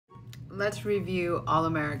Let's review All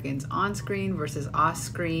Americans on screen versus off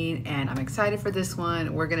screen, and I'm excited for this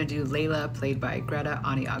one. We're gonna do Layla, played by Greta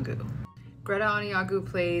Onieogou. Greta Onieogou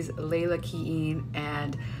plays Layla Keaton,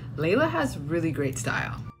 and Layla has really great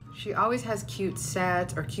style. She always has cute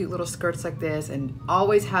sets or cute little skirts like this and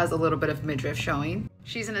always has a little bit of midriff showing.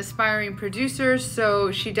 She's an aspiring producer,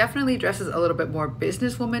 so she definitely dresses a little bit more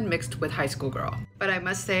businesswoman mixed with high school girl. But I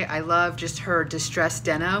must say, I love just her distressed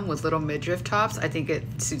denim with little midriff tops. I think it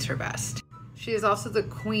suits her best. She is also the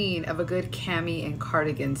queen of a good cami and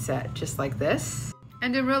cardigan set, just like this.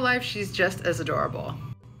 And in real life, she's just as adorable.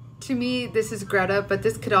 To me, this is Greta, but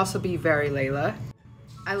this could also be very Layla.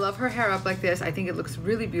 I love her hair up like this. I think it looks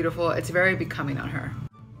really beautiful. It's very becoming on her.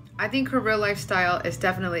 I think her real life style is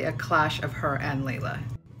definitely a clash of her and Layla.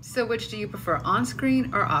 So which do you prefer, on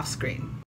screen or off screen?